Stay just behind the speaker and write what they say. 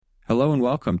Hello and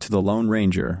welcome to The Lone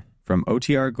Ranger from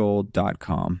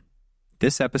OTRGold.com.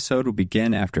 This episode will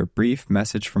begin after a brief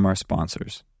message from our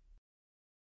sponsors.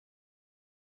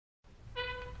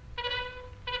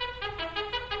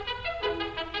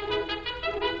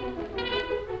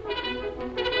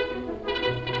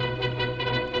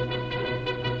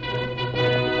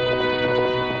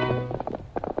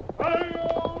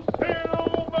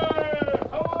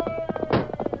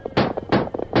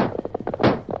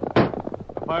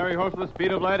 Fiery horse with the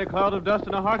speed of light, a cloud of dust,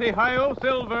 and a hearty hi-yo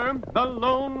silver, the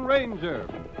Lone Ranger.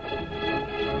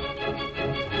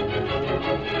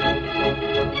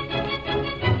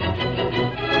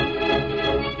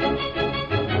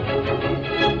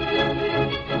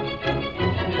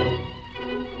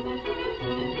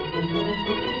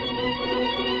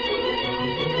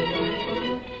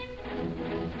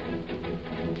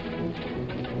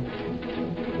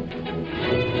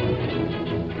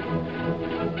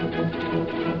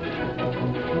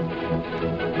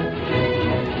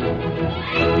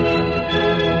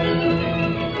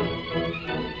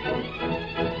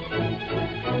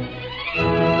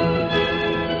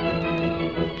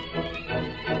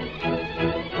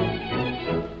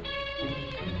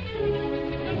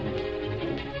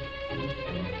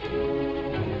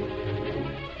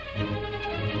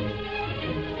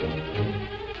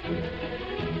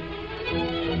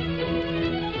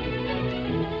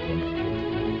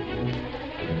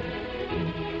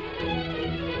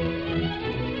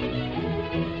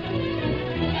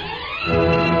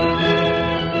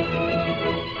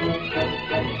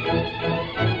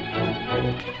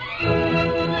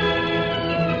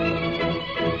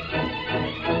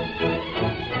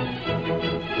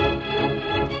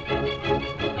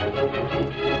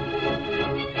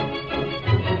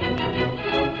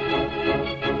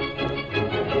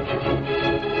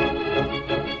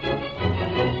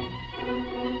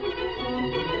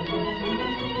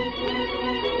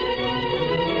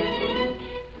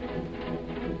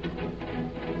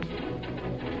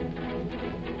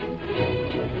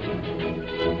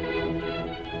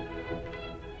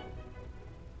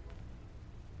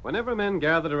 Whenever men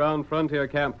gathered around frontier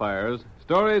campfires,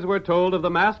 stories were told of the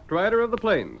masked rider of the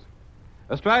plains.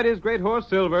 Astride his great horse,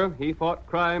 Silver, he fought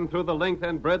crime through the length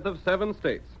and breadth of 7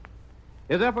 states.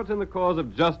 His efforts in the cause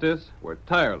of justice were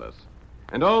tireless,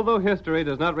 and although history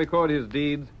does not record his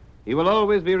deeds, he will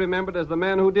always be remembered as the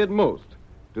man who did most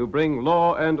to bring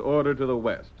law and order to the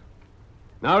West.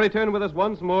 Now return with us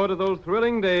once more to those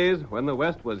thrilling days when the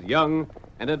West was young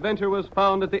and adventure was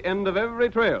found at the end of every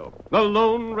trail. The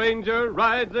Lone Ranger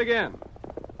rides again.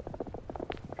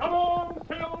 Come on,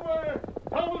 Silver!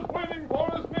 Tom's waiting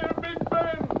for us near Big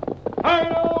Bend.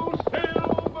 Hi-yo,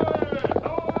 Silver!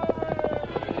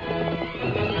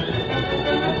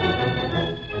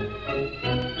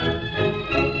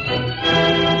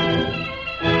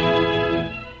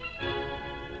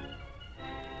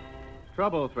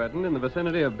 Trouble threatened in the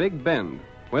vicinity of Big Bend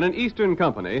when an Eastern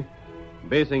company,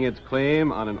 basing its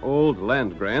claim on an old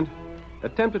land grant,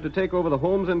 attempted to take over the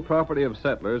homes and property of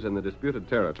settlers in the disputed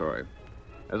territory.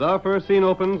 As our first scene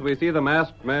opens, we see the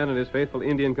masked man and his faithful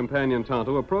Indian companion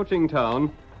Tonto approaching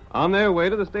town on their way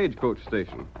to the stagecoach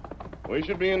station. We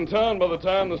should be in town by the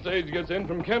time the stage gets in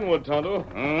from Kenwood, Tonto.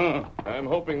 I'm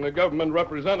hoping the government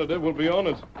representative will be on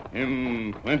it.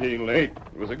 Plenty late.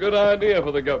 It was a good idea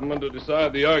for the government to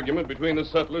decide the argument between the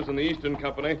settlers and the Eastern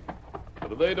Company.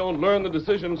 But if they don't learn the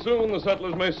decision soon, the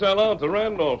settlers may sell out to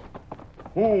Randolph.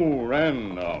 Who,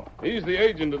 Randolph? He's the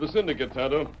agent of the syndicate,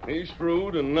 Tonto. He's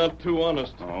shrewd and not too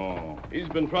honest. Oh. He's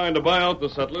been trying to buy out the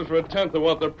settlers for 1/10 of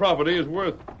what their property is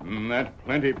worth. That's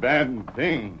plenty bad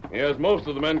thing. He has most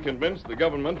of the men convinced the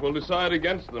government will decide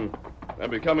against them. They're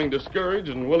becoming discouraged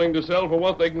and willing to sell for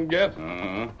what they can get.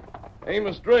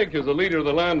 Amos Drake is the leader of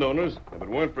the landowners. If it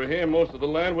weren't for him, most of the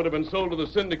land would have been sold to the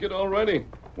syndicate already.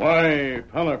 Why,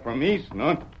 fella from East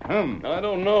not come? I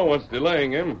don't know what's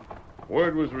delaying him.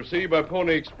 Word was received by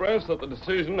Pony Express that the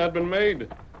decision had been made,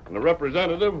 and a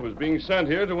representative was being sent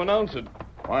here to announce it.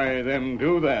 Why them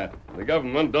do that? The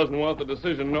government doesn't want the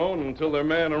decision known until their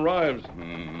man arrives.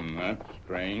 That's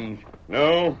strange.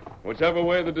 No, whichever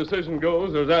way the decision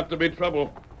goes, there's apt to be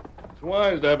trouble. It's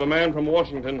wise to have a man from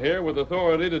Washington here with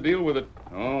authority to deal with it.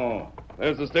 Oh.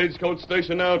 There's the stagecoach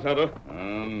station now, Tonto.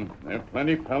 There's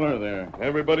plenty feller there.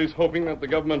 Everybody's hoping that the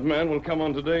government man will come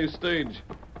on today's stage.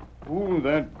 Who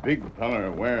that big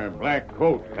feller wear black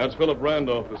coat? That's Philip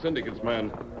Randolph, the syndicate's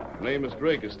man. Amos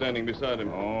Drake is standing beside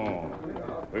him. Oh.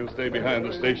 We'll stay behind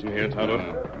the station here, Tonto.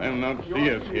 They'll not see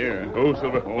us here. Go,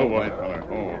 Silver. Oh, white feller.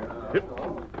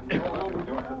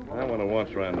 I want to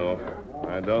watch Randolph.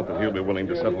 I doubt that he'll be willing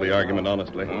to settle the argument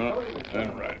honestly. That's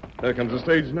right. There comes the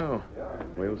stage now.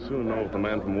 We'll soon know if the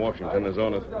man from Washington is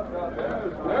on it.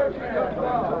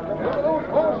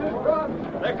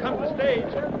 There comes the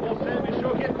stage. Old Sam is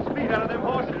sure getting speed out of them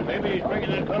horses. Maybe he's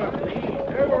bringing that fella from the east.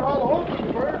 They were all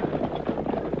hoping for it.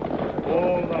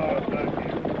 Hold on,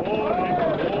 Blackie. Hold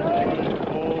on.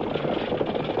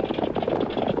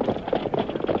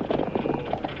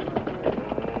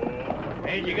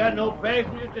 Ain't you got no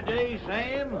passengers today,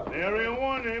 Sam? Nary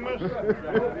one, Amos.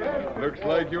 Looks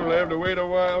like you'll have to wait a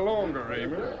while longer,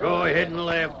 Amos. Go ahead and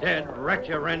laugh, Dad. Rat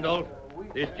you, Randolph.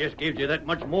 This just gives you that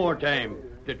much more time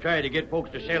to try to get folks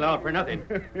to sell out for nothing.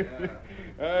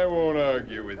 I won't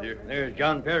argue with you. There's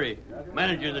John Perry,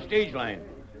 manager of the stage line.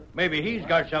 Maybe he's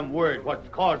got some word what's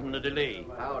causing the delay.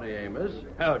 Howdy, Amos.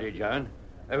 Howdy, John.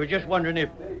 I was just wondering if...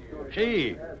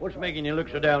 See, what's making you look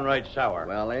so downright sour?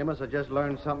 Well, Amos, I just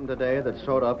learned something today that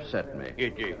sort of upset me.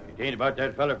 It ain't about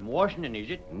that fella from Washington, is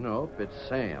it? Nope, it's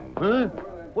Sam. Huh?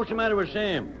 What's the matter with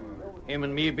Sam? Him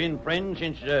and me have been friends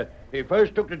since he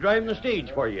first took to driving the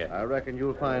stage for you. I reckon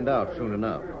you'll find out soon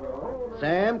enough.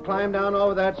 Sam, climb down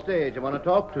over that stage. I want to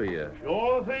talk to you.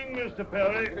 Sure thing, Mr.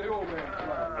 Perry.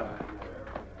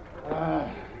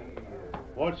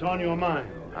 What's on your mind?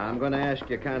 I'm going to ask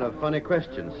you a kind of funny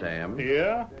question, Sam.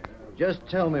 Yeah? Just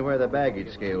tell me where the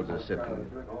baggage scales are sitting.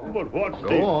 But what's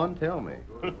Go on, tell me.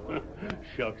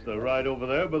 Shucks, they're right over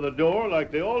there by the door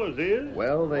like they always is.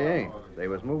 Well, they ain't. They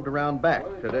was moved around back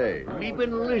today.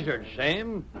 Leaping lizard,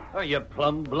 Sam. Are you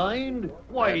plumb blind?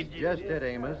 Why... That's just it,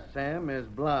 Amos. Sam is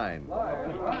blind.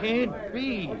 Can't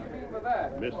be.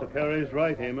 Mr. Perry's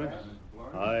right, Amos.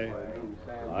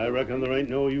 I reckon there ain't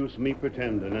no use me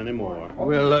pretending anymore.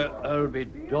 Well, I'll be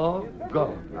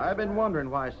doggone. I've been wondering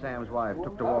why Sam's wife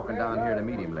took to walking down here to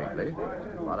meet him lately.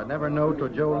 But I never knowed till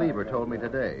Joe Lieber told me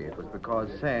today. It was because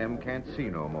Sam can't see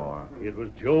no more. It was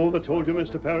Joe that told you,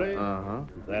 Mr. Perry? Uh-huh.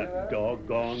 That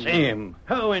doggone... Sam,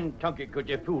 how in Tunky could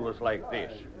you fool us like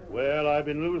this? Well, I've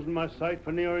been losing my sight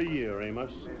for near a year,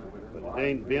 Amos. But it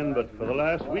ain't been but for the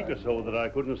last week or so that I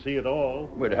couldn't see at all.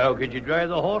 But how could you drive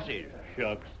the horses?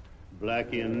 Shucks.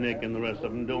 Blackie and Nick and the rest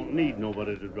of them don't need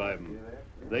nobody to drive them.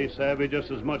 They savvy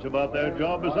just as much about their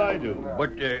job as I do.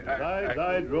 But, Besides,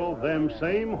 I drove them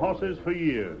same horses for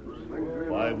years.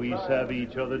 Why, we savvy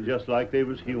each other just like they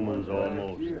was humans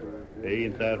almost.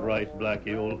 Ain't that right,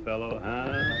 Blackie, old fellow,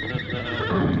 huh?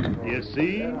 You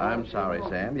see? I'm sorry,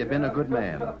 Sam. You've been a good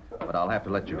man. But I'll have to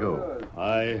let you go.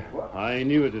 I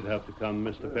knew it'd have to come,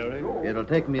 Mr. Perry. It'll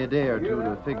take me a day or two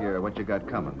to figure what you got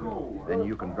coming. Then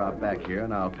you can drop back here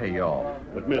and I'll pay you off.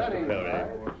 But, Mr. Perry,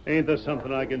 ain't there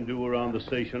something I can do around the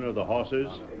station or the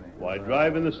horses? Why,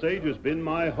 driving the stage has been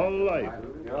my whole life.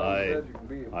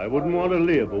 I wouldn't want to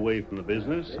live away from the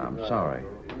business. I'm sorry.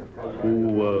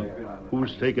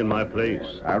 Who's taking my place?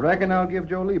 I reckon I'll give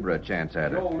Joe Lieber a chance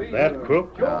at it. That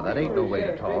crook? Now, that ain't no way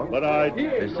to talk. But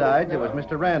Besides, it was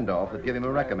Mr. Randolph that gave him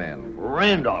a recommend.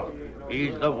 Randolph,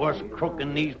 he's the worst crook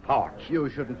in these parts. You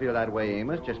shouldn't feel that way,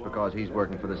 Amos, just because he's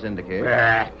working for the syndicate.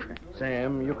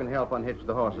 Sam, you can help unhitch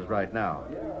the horses right now.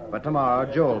 But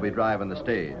tomorrow, Joe will be driving the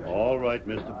stage. All right,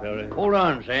 Mr. Perry. Hold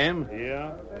on, Sam.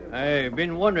 Yeah? I've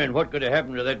been wondering what could have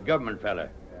happened to that government fella.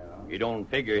 You don't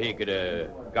figure he could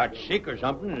have got sick or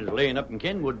something and is laying up in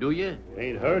Kenwood, do you?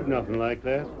 Ain't heard nothing like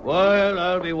that. Well,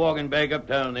 I'll be walking back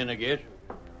uptown then, I guess.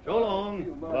 So long.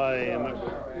 Bye, Amos.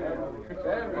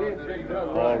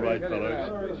 All right,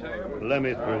 fellas. Let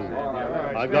me through.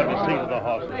 I got to see to the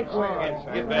horses.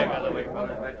 Get back out of the way,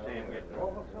 fellas. Let Sam get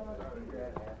through.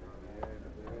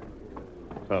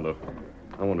 Tonto,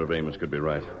 I wonder if Amos could be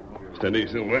right. Steady,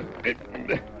 Silver.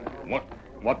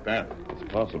 What that?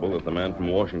 It's possible that the man from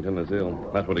Washington is ill.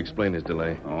 That would explain his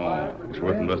delay. Oh. It's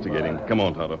worth investigating. Come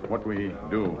on, Tonto. What we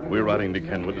do? We're riding to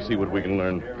Kenwood to see what we can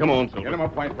learn. Come on, Silver. Get him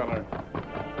up, white fella.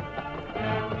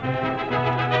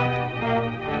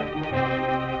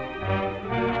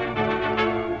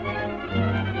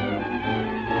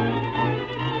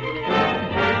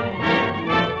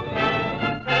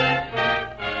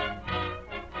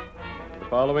 The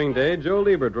following day, Joe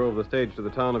Lieber drove the stage to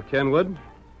the town of Kenwood.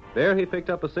 There he picked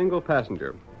up a single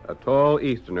passenger, a tall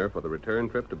Easterner for the return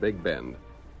trip to Big Bend.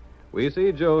 We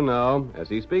see Joe now as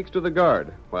he speaks to the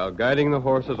guard while guiding the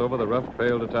horses over the rough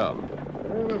trail to town.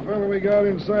 Well, the fellow we got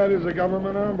inside is a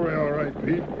government hombre, all right,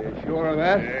 Pete. You sure of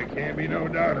that? There can't be no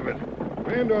doubt of it.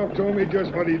 Randolph told me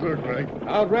just what he looked like.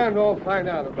 How'd Randolph find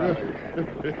out about it?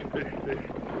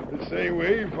 The same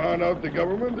way he found out the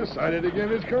government decided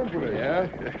against his company. Yeah?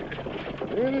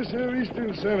 Yeah, this here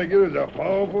Eastern Syndicate is a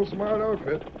powerful smart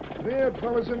outfit. They had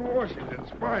fellas in Washington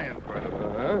spying for them.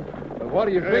 Uh-huh. But what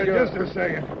do you figure... Just a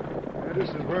second. This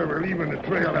is where we're leaving the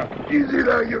trail now. Easy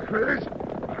there, you critters.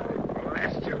 I'll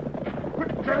blast you.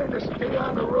 Quit trying to stay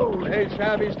on the road. Hey,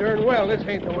 Sam, he's darn well. This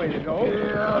ain't the way to go.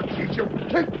 Yeah, I'll teach him.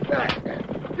 Take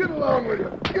that. Get along with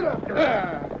you. Get up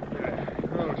there.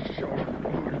 Oh, sure.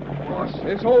 Boss.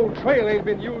 This old trail ain't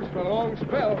been used for a long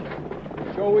spell.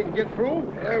 Sure we can get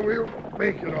through? Yeah, we'll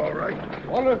make it all right.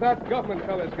 Wonder if that government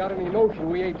fella's got any notion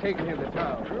we ain't taking him to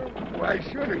town. Why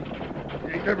should he?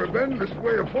 He ain't never been this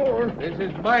way before. This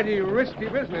is mighty risky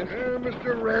business.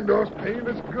 Mr. Randolph's paying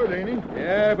us good, ain't he?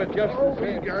 Yeah, but just All the we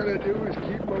same. gotta do is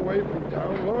keep him away from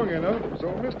town long enough so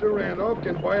Mr. Randolph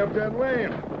can buy up that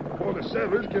land before the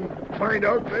settlers can find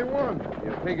out they won.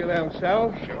 You figure they'll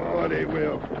sell? Sure they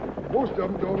will. Most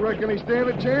of them don't reckon they stand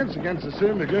a chance against the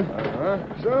syndicate. Uh-huh.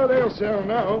 So they'll sell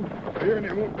now. And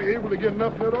they won't be able to get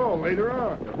nothing at all later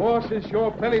on. The boss is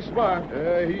sure plenty smart.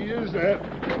 He is that.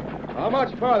 How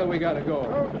much farther we gotta go?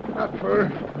 Oh, not far.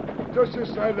 Just this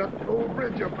side of that old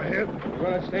bridge up ahead. You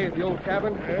gonna stay at the old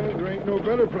cabin? Yeah, there ain't no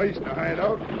better place to hide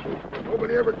out.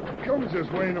 Nobody ever comes this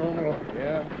way no more.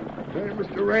 Yeah. Then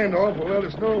Mr. Randolph will let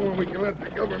us know when we can let the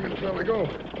government fella go.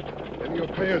 Then he'll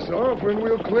pay us off and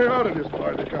we'll clear out of this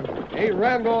part of the country. Ain't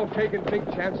Randolph taking big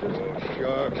chances? Oh,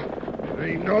 shucks. There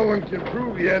ain't no one can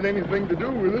prove he had anything to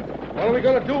do with it. What are we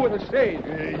gonna do with the stage?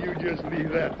 You just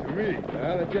leave that to me.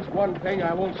 Well, there's just one thing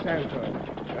I won't stand for.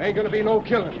 There ain't gonna be no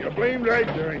killing. You're blamed right,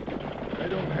 there ain't. I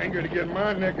don't hanker to get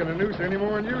my neck in a noose any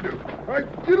more than you do. All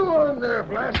right, get along there,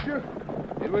 blast you.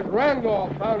 It was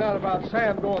Randolph found out about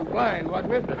Sam going blind,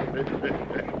 wasn't it?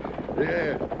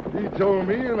 Yeah, he told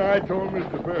me and I told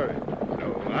Mr. Perry.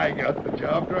 So I got the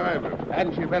job driving.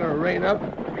 Hadn't you better rein up?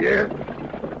 Yeah.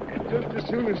 And just as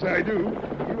soon as I do,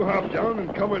 you hop down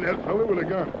and cover that fella with a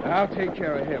gun. I'll take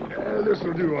care of him.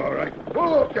 This'll do all right.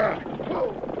 Whoa, Johnny.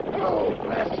 Whoa, whoa,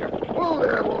 blast you. Whoa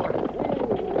there, boy. Whoa.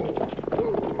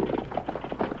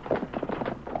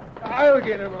 I'll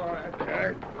get him all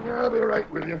right. I'll be right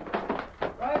with you.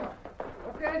 Driver,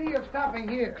 what's the idea of stopping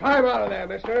here? Climb out of there,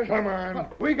 mister. Come on.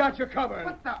 We got you covered.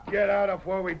 What the? Get out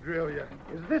before we drill you.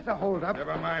 Is this a holdup?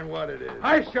 Never mind what it is.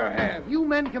 Ice your hand. You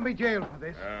men can be jailed for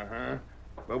this. Uh-huh.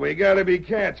 But we gotta be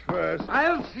cats first.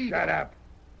 I'll see. Shut up.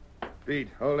 Pete,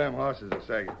 hold them horses a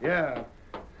second. Yeah.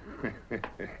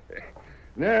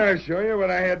 Now I'll show you what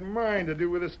I had in mind to do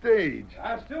with the stage.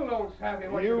 I still don't savvy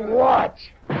what You you're gonna...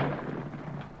 watch.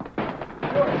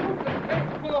 You're shooting the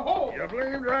pigs for the hole. You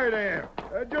blamed right, I am.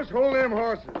 Just hold them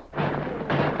horses.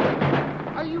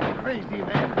 Are you crazy,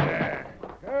 man? Yeah,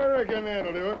 I reckon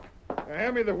that'll do it. Now,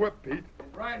 hand me the whip, Pete.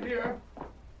 Right here.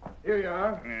 Here you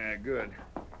are. Yeah, good.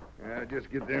 Just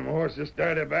get them horses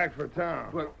started back for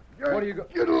town. Well, what are you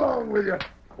Get along with you.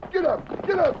 Get up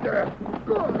there.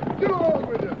 Go on, get along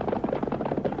with you.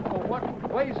 Oh, what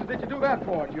blazes did you do that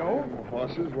for, Joe? Them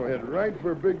horses will head right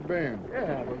for Big Bend.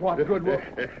 Yeah, but what good will...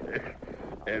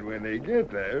 And when they get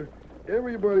there,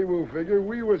 everybody will figure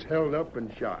we was held up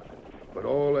and shot. But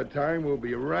all the time we'll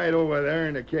be right over there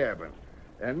in the cabin.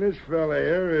 And this fella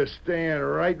here is staying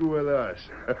right with us.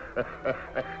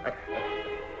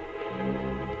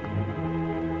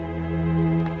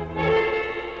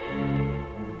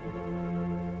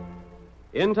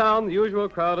 In town, the usual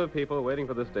crowd of people waiting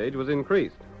for the stage was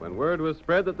increased when word was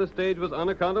spread that the stage was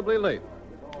unaccountably late.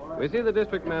 We see the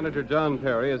district manager, John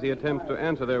Perry, as he attempts to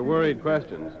answer their worried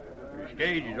questions. The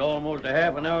stage is almost a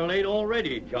half an hour late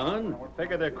already, John.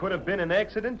 Figure there could have been an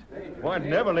accident. Weren't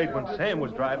never late when Sam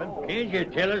was driving. Can't you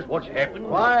tell us what's happened?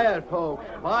 Quiet, folks,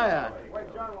 quiet.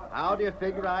 How do you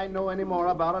figure I know any more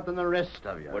about it than the rest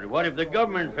of you? But what if the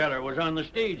government feller was on the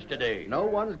stage today? No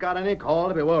one's got any call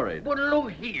to be worried. But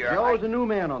look here. Joe's a new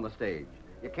man on the stage.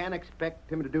 You can't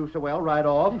expect him to do so well right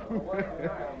off.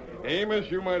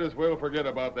 Amos, you might as well forget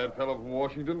about that fellow from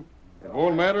Washington. It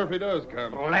won't matter if he does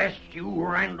come. Blast you,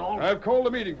 Randolph. I've called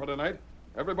a meeting for tonight.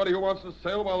 Everybody who wants to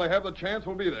sail while they have the chance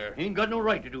will be there. Ain't got no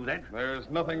right to do that. There's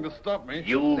nothing to stop me.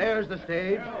 You... There's the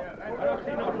stage. I don't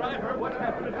see no driver. What's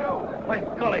happened to Joe? By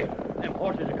golly, them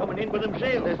horses are coming in with them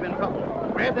sails. There's been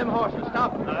trouble. Grab them horses.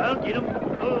 Stop. I'll get them.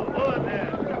 Oh,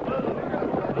 there.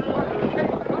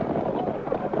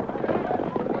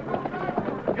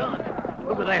 John,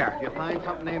 over there. You find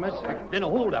something, Amos? Then a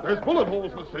hold-up. There's bullet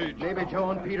holes in the stage. Maybe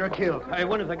Joe and Peter are killed. I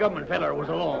wonder if the government feller was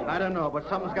along. I don't know, but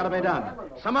something's got to be done.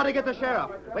 Somebody get the sheriff.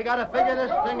 We got to figure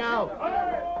this thing out.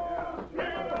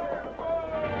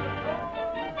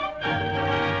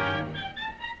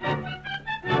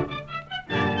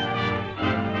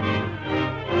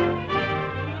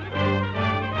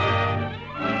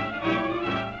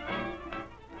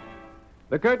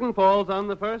 The curtain falls on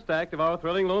the first act of our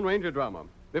thrilling Lone Ranger drama.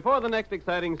 Before the next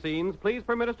exciting scenes, please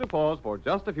permit us to pause for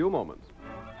just a few moments.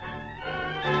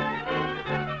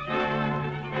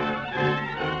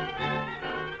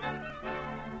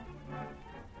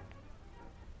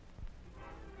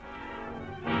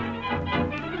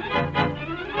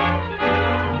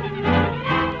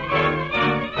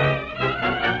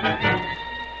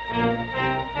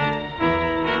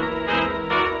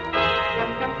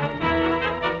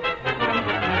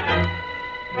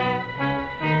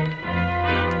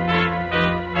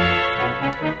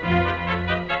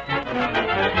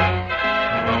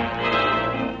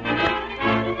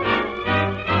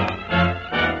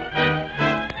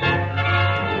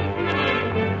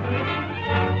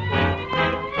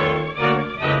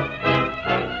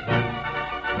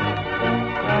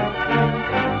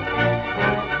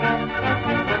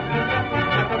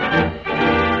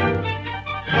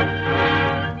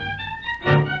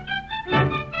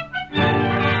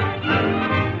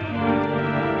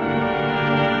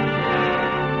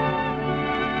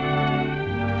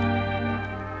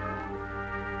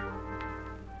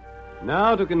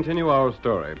 Now to continue our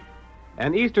story.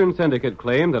 An Eastern syndicate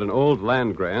claimed that an old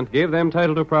land grant gave them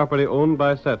title to property owned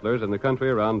by settlers in the country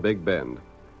around Big Bend.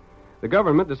 The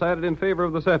government decided in favor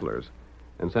of the settlers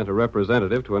and sent a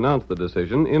representative to announce the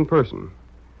decision in person.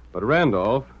 But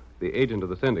Randolph, the agent of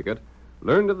the syndicate,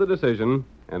 learned of the decision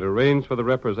and arranged for the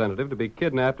representative to be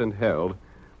kidnapped and held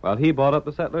while he bought up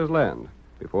the settlers' land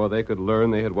before they could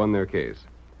learn they had won their case.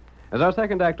 As our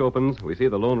second act opens, we see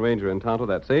the Lone Ranger and Tonto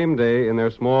that same day in their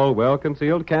small,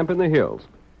 well-concealed camp in the hills.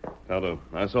 Tonto,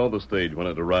 I saw the stage when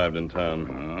it arrived in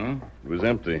town. It was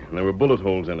empty, and there were bullet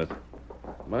holes in it.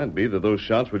 Might be that those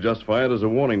shots were just fired as a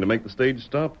warning to make the stage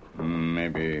stop.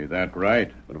 Maybe that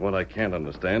right. But what I can't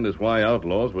understand is why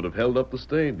outlaws would have held up the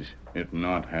stage. It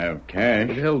not have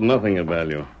cash. It held nothing of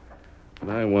value. And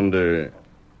I wonder...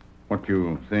 What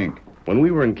you think? When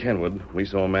we were in Kenwood, we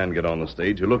saw a man get on the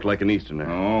stage who looked like an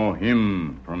Easterner. Oh,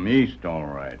 him from East, all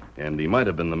right. And he might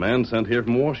have been the man sent here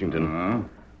from Washington.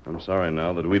 I'm sorry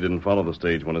now that we didn't follow the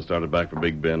stage when it started back for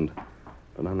Big Bend.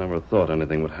 But I never thought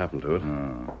anything would happen to it.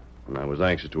 And I was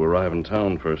anxious to arrive in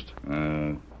town first.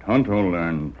 Tonto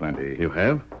learned plenty. You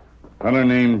have? Feller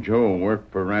named Joe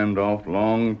worked for Randolph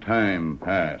long time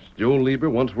past. Joe Lieber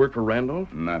once worked for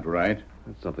Randolph? Not right.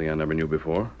 That's something I never knew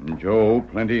before. Joe,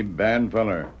 plenty bad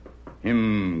feller.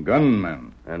 Him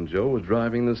gunman. And Joe was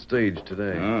driving the stage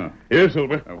today. Here,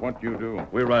 Silver. What you do?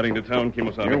 We're riding to town,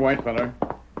 Kimosabe. Here, white feller.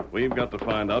 We've got to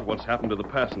find out what's happened to the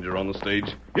passenger on the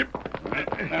stage.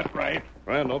 That's right.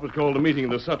 Randolph has called a meeting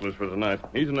of the settlers for tonight.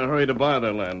 He's in a hurry to buy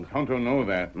their land. Tonto know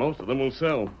that. Most of them will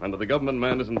sell. And if the government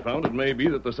man isn't found, it may be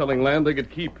that they're selling land they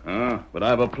could keep. But I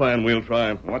have a plan we'll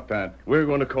try. What that? We're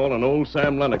going to call on old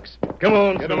Sam Lennox. Come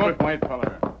on, Get Silver. him up, white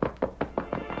feller.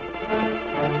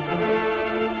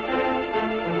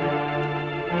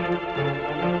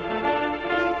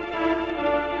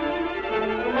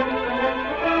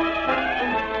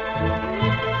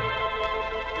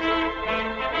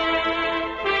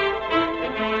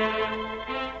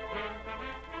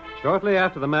 Shortly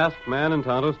after the masked man and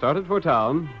Tonto started for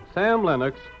town, Sam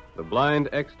Lennox, the blind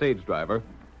ex-stage driver,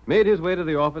 made his way to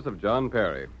the office of John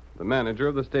Perry, the manager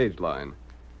of the stage line.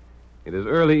 It is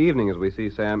early evening as we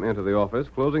see Sam enter the office,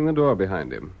 closing the door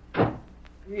behind him.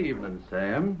 Evening,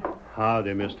 Sam.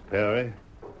 Howdy, Mr. Perry.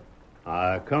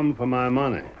 I come for my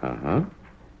money.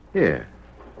 Here,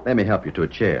 let me help you to a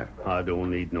chair. I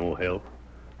don't need no help.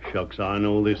 Shucks, I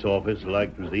know this office like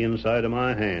it was the inside of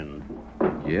my hand.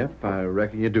 Yep, I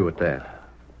reckon you do at that.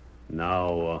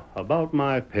 Now, about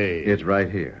my pay. It's right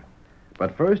here.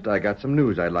 But first, I got some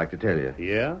news I'd like to tell you.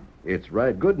 Yeah? It's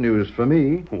right good news for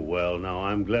me. Well, now,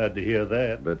 I'm glad to hear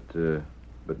that.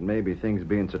 But maybe things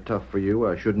being so tough for you,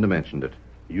 I shouldn't have mentioned it.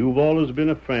 You've always been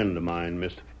a friend of mine,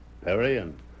 Mr. Perry,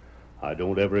 and I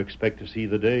don't ever expect to see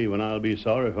the day when I'll be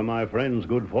sorry for my friend's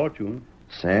good fortune.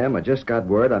 Sam, I just got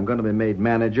word I'm going to be made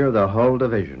manager of the whole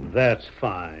division. That's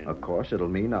fine. Of course, it'll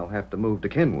mean I'll have to move to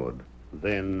Kenwood.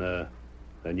 Then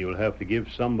you'll have to give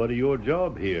somebody your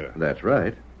job here. That's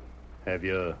right. Have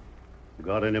you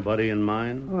got anybody in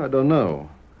mind? Oh, I don't know.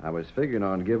 I was figuring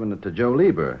on giving it to Joe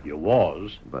Lieber. You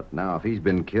was? But now if he's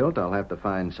been killed, I'll have to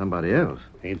find somebody else.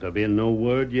 Ain't there been no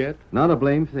word yet? Not a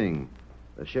blame thing.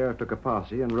 The sheriff took a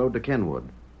posse and rode to Kenwood.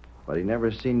 But he never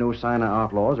seen no sign of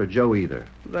outlaws or Joe either.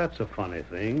 That's a funny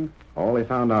thing. All they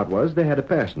found out was they had a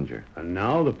passenger. And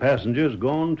now the passenger's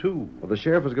gone, too. Well, the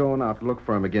sheriff is going out to look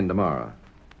for him again tomorrow.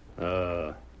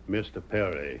 Mr.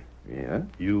 Perry. Yeah?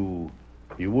 You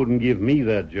wouldn't give me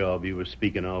that job you were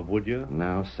speaking of, would you?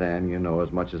 Now, Sam, you know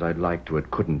as much as I'd like to,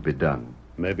 it couldn't be done.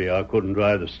 Maybe I couldn't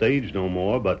drive the stage no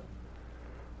more, but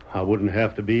I wouldn't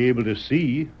have to be able to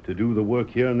see to do the work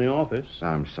here in the office.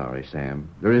 I'm sorry, Sam.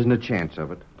 There isn't a chance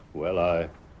of it. Well,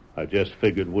 I just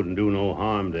figured it wouldn't do no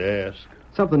harm to ask.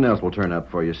 Something else will turn up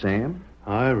for you, Sam.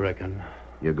 I reckon.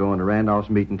 You're going to Randolph's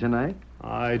meeting tonight?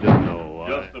 I don't know.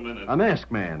 Just a minute. A masked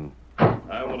man.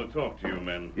 I want to talk to you,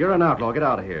 men. You're an outlaw. Get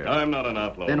out of here. I'm not an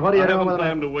outlaw. Then what do you I know haven't about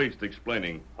time to waste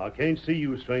explaining. I can't see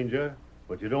you, stranger,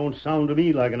 but you don't sound to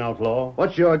me like an outlaw.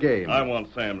 What's your game? I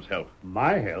want Sam's help.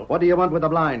 My help? What do you want with a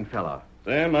blind fella?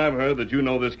 Sam, I've heard that you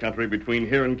know this country between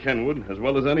here and Kenwood as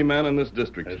well as any man in this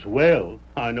district. As well?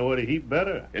 I know it a heap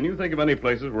better. Can you think of any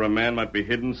places where a man might be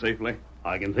hidden safely?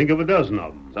 I can think of a dozen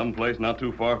of them. Someplace not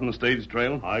too far from the stage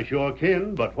trail? I sure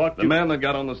can, but what... The man that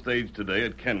got on the stage today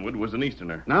at Kenwood was an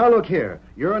Easterner. Now, look here.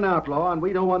 You're an outlaw, and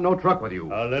we don't want no truck with you.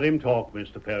 Let him talk,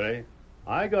 Mr. Perry.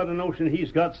 I got a notion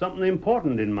he's got something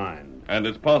important in mind. And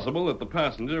it's possible that the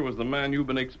passenger was the man you've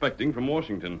been expecting from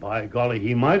Washington. By golly,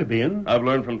 he might have been. I've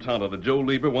learned from Tonto that Joe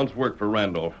Lieber once worked for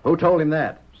Randolph. Who told him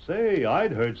that? Say,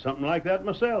 I'd heard something like that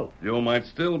myself. Joe might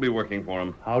still be working for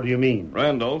him. How do you mean?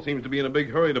 Randolph seems to be in a big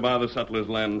hurry to buy the settlers'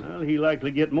 land. Well, he likely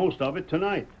get most of it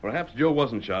tonight. Perhaps Joe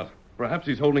wasn't shot. Perhaps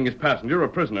he's holding his passenger a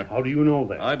prisoner. How do you know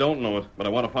that? I don't know it, but I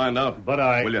want to find out.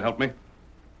 But Will you help me?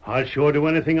 I'll sure do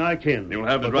anything I can. You'll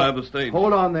have to drive the stage.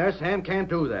 Hold on there. Sam can't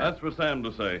do that. That's for Sam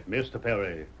to say. Mr.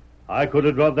 Perry, I could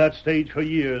have drove that stage for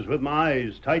years with my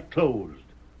eyes tight closed.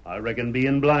 I reckon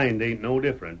being blind ain't no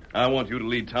different. I want you to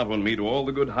lead Tonto and me to all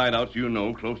the good hideouts you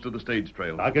know close to the stage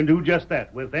trail. I can do just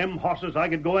that. With them horses, I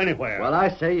could go anywhere. Well, I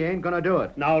say you ain't gonna do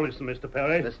it. Now listen, Mr.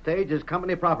 Perry. The stage is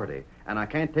company property, and I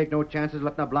can't take no chances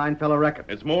letting a blind fellow wreck it.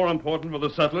 It's more important for the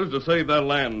settlers to save their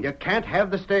land. You can't have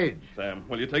the stage. Sam,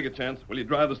 will you take a chance? Will you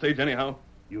drive the stage anyhow?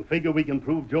 You figure we can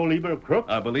prove Joe Lieber a crook?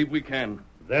 I believe we can.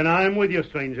 Then I'm with you,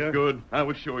 stranger. Good. I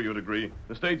was sure you'd agree.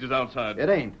 The stage is outside. It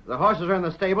ain't. The horses are in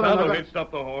the stable. Tonto hitched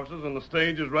up the horses, and the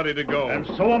stage is ready to go. And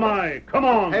so am I. Come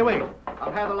on. Hey, wait.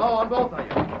 I'll have the law on both of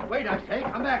you. Wait, I say.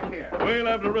 Come back here. We'll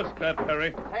have to risk that,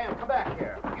 Perry. Sam, come back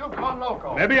here. You've gone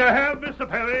loco. Maybe I have, Mr.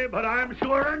 Perry, but I'm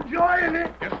sure enjoying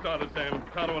it. Get started, Sam.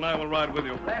 Tonto and I will ride with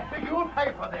you. Lester, you'll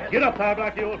pay for this. Get up there,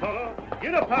 Blackie, old fellow.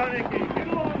 Get up there, Nicky. Get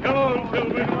along. Come on,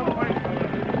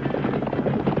 Sylvie.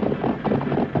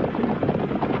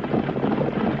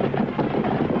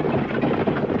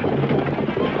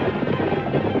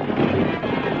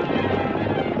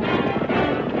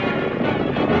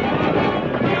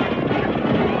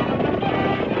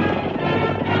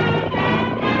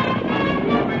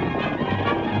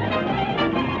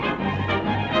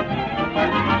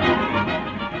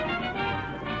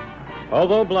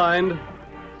 Although blind,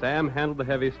 Sam handled the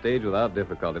heavy stage without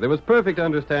difficulty. There was perfect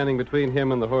understanding between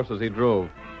him and the horses he drove.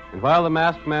 And while the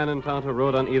masked man and Tonto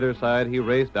rode on either side, he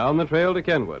raced down the trail to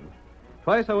Kenwood.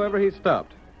 Twice, however, he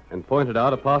stopped and pointed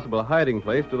out a possible hiding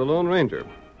place to the Lone Ranger.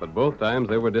 But both times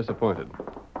they were disappointed.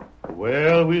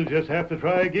 Well, we'll just have to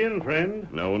try again, friend.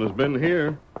 No one has been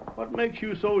here. What makes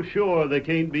you so sure they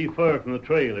can't be far from the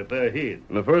trail if they're hid?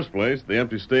 In the first place, the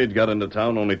empty stage got into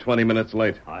town only 20 minutes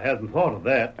late. I hadn't thought of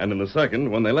that. And in the second,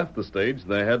 when they left the stage,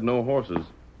 they had no horses.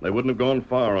 They wouldn't have gone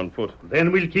far on foot.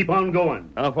 Then we'll keep on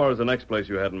going. How far is the next place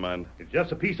you had in mind? It's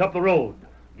just a piece up the road.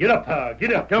 Get up, Pa.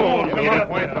 Get up. Come on, get up,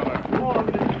 white fella. Come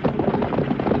on.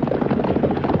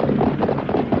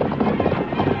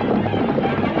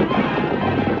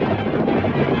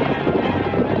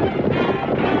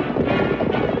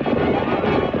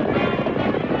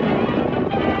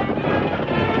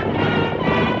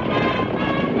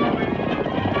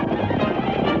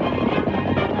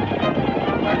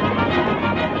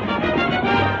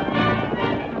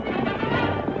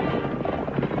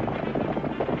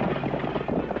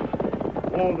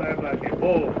 Hold there, Blackie.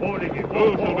 Hold it.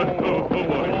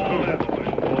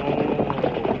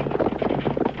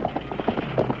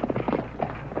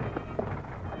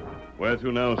 Where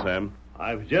to now, Sam?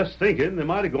 I was just thinking they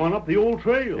might have gone up the old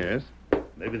trail. Yes?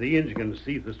 Maybe the engine can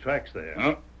see if there's tracks there.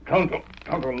 Tonto,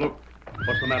 look.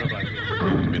 What's the matter,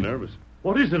 Blackie? Be nervous.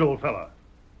 What is it, old fella?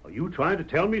 Are you trying to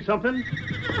tell me something?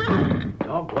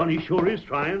 Doggone, he sure is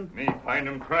trying. Me find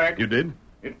him track. You did?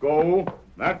 It go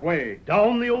that way.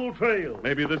 Down the old trail.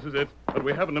 Maybe this is it, but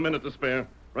we haven't a minute to spare.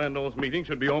 Randall's meeting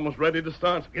should be almost ready to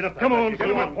start. Get up there. Come on, Blackie. Get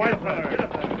him Silver. up, white fella. Get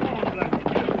up there. Come on,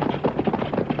 Blackie.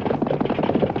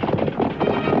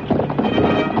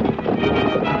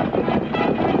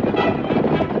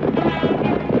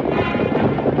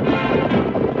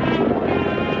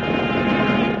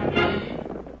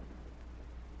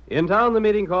 In town, the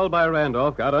meeting called by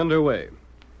Randolph got underway.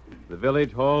 The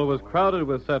village hall was crowded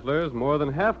with settlers, more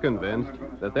than half convinced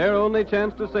that their only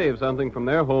chance to save something from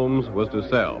their homes was to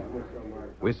sell.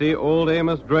 We see old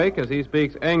Amos Drake as he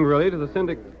speaks angrily to the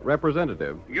syndicate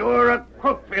representative. You're a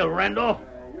crook, Phil Randolph,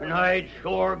 and I'd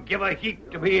sure give a heap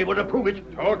to be able to prove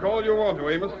it. Talk all you want to,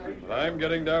 Amos, but I'm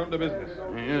getting down to business.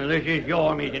 This is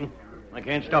your meeting. I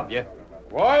can't stop you.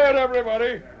 Quiet,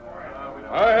 everybody.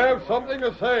 I have something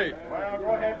to say. Well,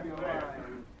 go ahead.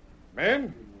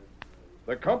 Men,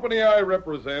 the company I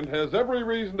represent has every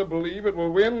reason to believe it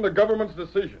will win the government's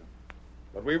decision.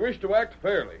 But we wish to act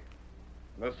fairly.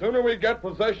 And the sooner we get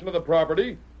possession of the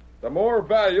property, the more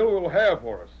value it will have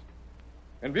for us.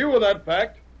 In view of that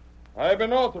fact, I have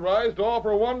been authorized to offer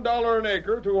 $1 an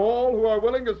acre to all who are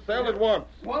willing to sell at once.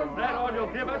 What that ought to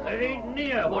give us Ain't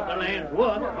near what the land's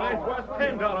worth. It's worth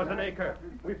 $10 an acre.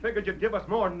 We figured you'd give us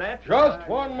more than that. Just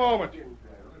one moment.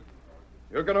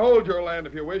 You can hold your land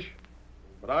if you wish,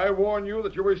 but I warn you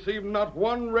that you receive not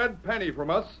one red penny from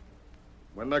us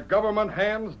when the government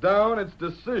hands down its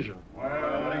decision.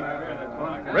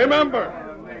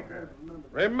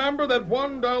 Remember that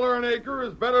 $1 an acre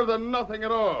is better than nothing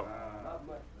at all.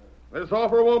 This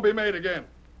offer won't be made again.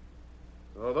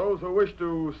 So those who wish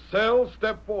to sell,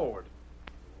 step forward.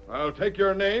 I'll take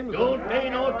your names. Don't pay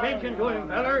no attention to him,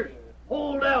 fellers.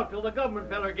 Hold out till the government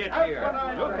feller gets here.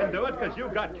 You can do it because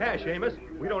you've got cash, Amos.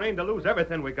 We don't aim to lose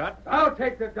everything we got. I'll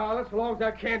take the dollar so long as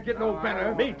I can't get no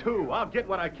better. Me too. I'll get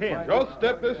what I can. Just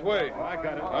step this way. I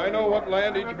got it. I know what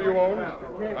land each of you owns.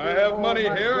 I have money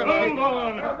here, and Hold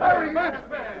on. Very much.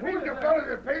 Who's the fellow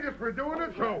that paid us for doing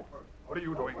it? So, what are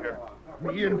you doing here?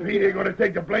 Me and Pete ain't going to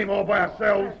take the blame all by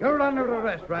ourselves. You're under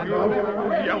arrest, You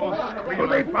Randolph. yellow squeal. Well,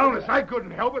 they found us. I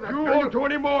couldn't help it. You won't do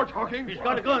any more talking. He's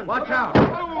got a gun. Watch out.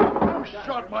 Oh, you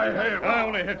shot my hand. I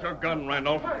only hit your gun,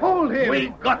 Randolph. Hold him. We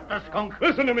got the skunk.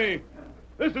 Listen to me.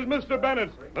 This is Mr. Bennett,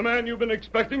 the man you've been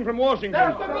expecting from Washington.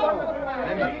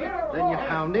 Then you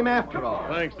found him after all.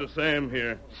 Thanks to Sam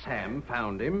here. Sam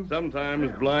found him.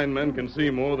 Sometimes blind men can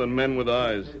see more than men with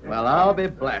eyes. Well, I'll be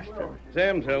blasted.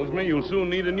 Sam tells me you'll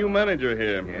soon need a new manager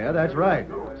here. Yeah, that's right.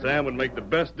 Sam would make the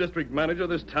best district manager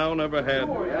this town ever had.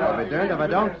 I'll be darned if I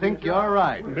don't think you're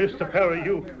right. Mr. Perry,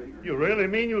 you really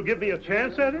mean you'll give me a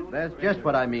chance at it? That's just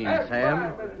what I mean,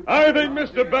 Sam. I think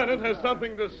Mr. Bennett has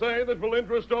something to say that will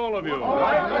interest all of you.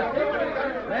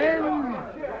 Then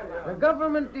the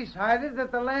government decided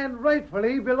that the land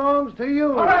rightfully belongs to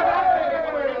you.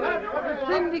 The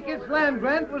syndicate's land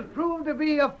grant was proved to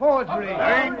be a forgery.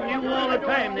 I knew all the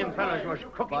time them fellas was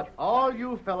crooked. But all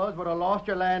you fellows would have lost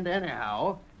your land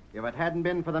anyhow if it hadn't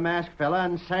been for the masked fella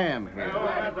and Sam here.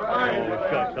 Oh,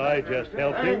 shucks, I just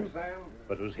helped him.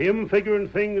 But it was him figuring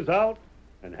things out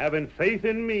and having faith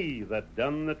in me that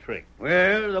done the trick.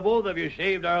 Well, the both of you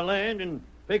saved our land and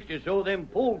fixed it so them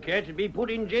polecats would be put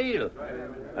in jail.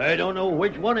 I don't know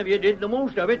which one of you did the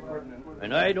most of it,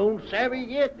 and I don't savvy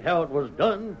yet how it was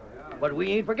done. But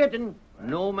we ain't forgetting,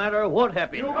 no matter what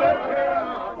happened.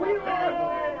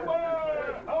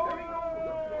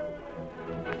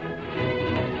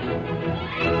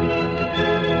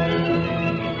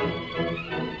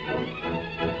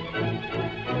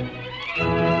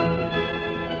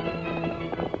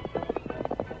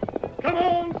 Come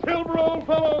on, Silver, old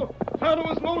fellow. Tonto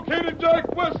has located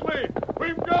Jack Wesley.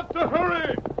 We've got to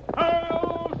hurry.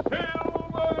 Hail,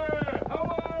 Silver!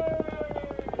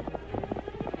 Away!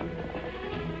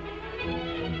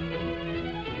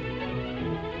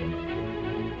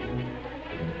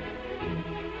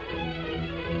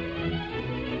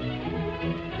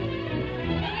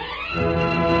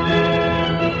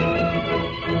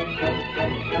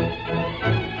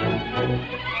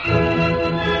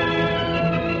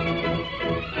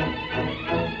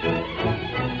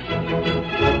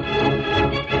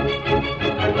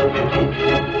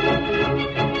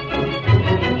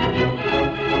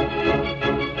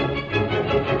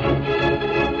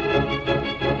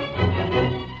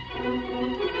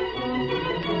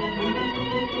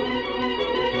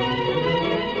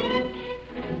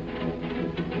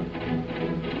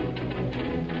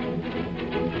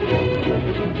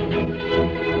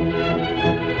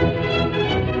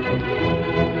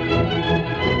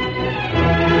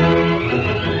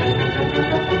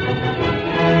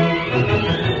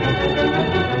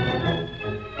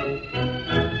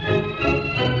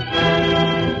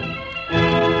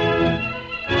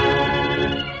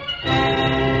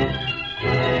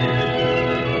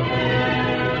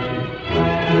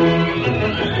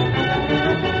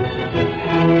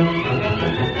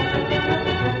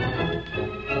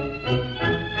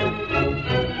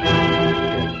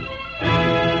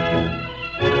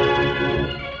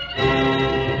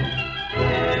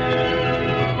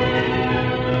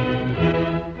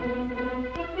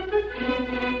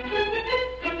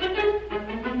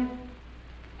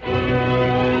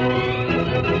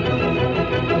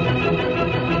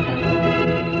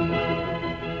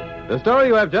 The story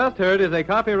you have just heard is a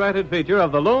copyrighted feature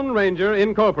of the Lone Ranger,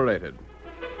 Incorporated.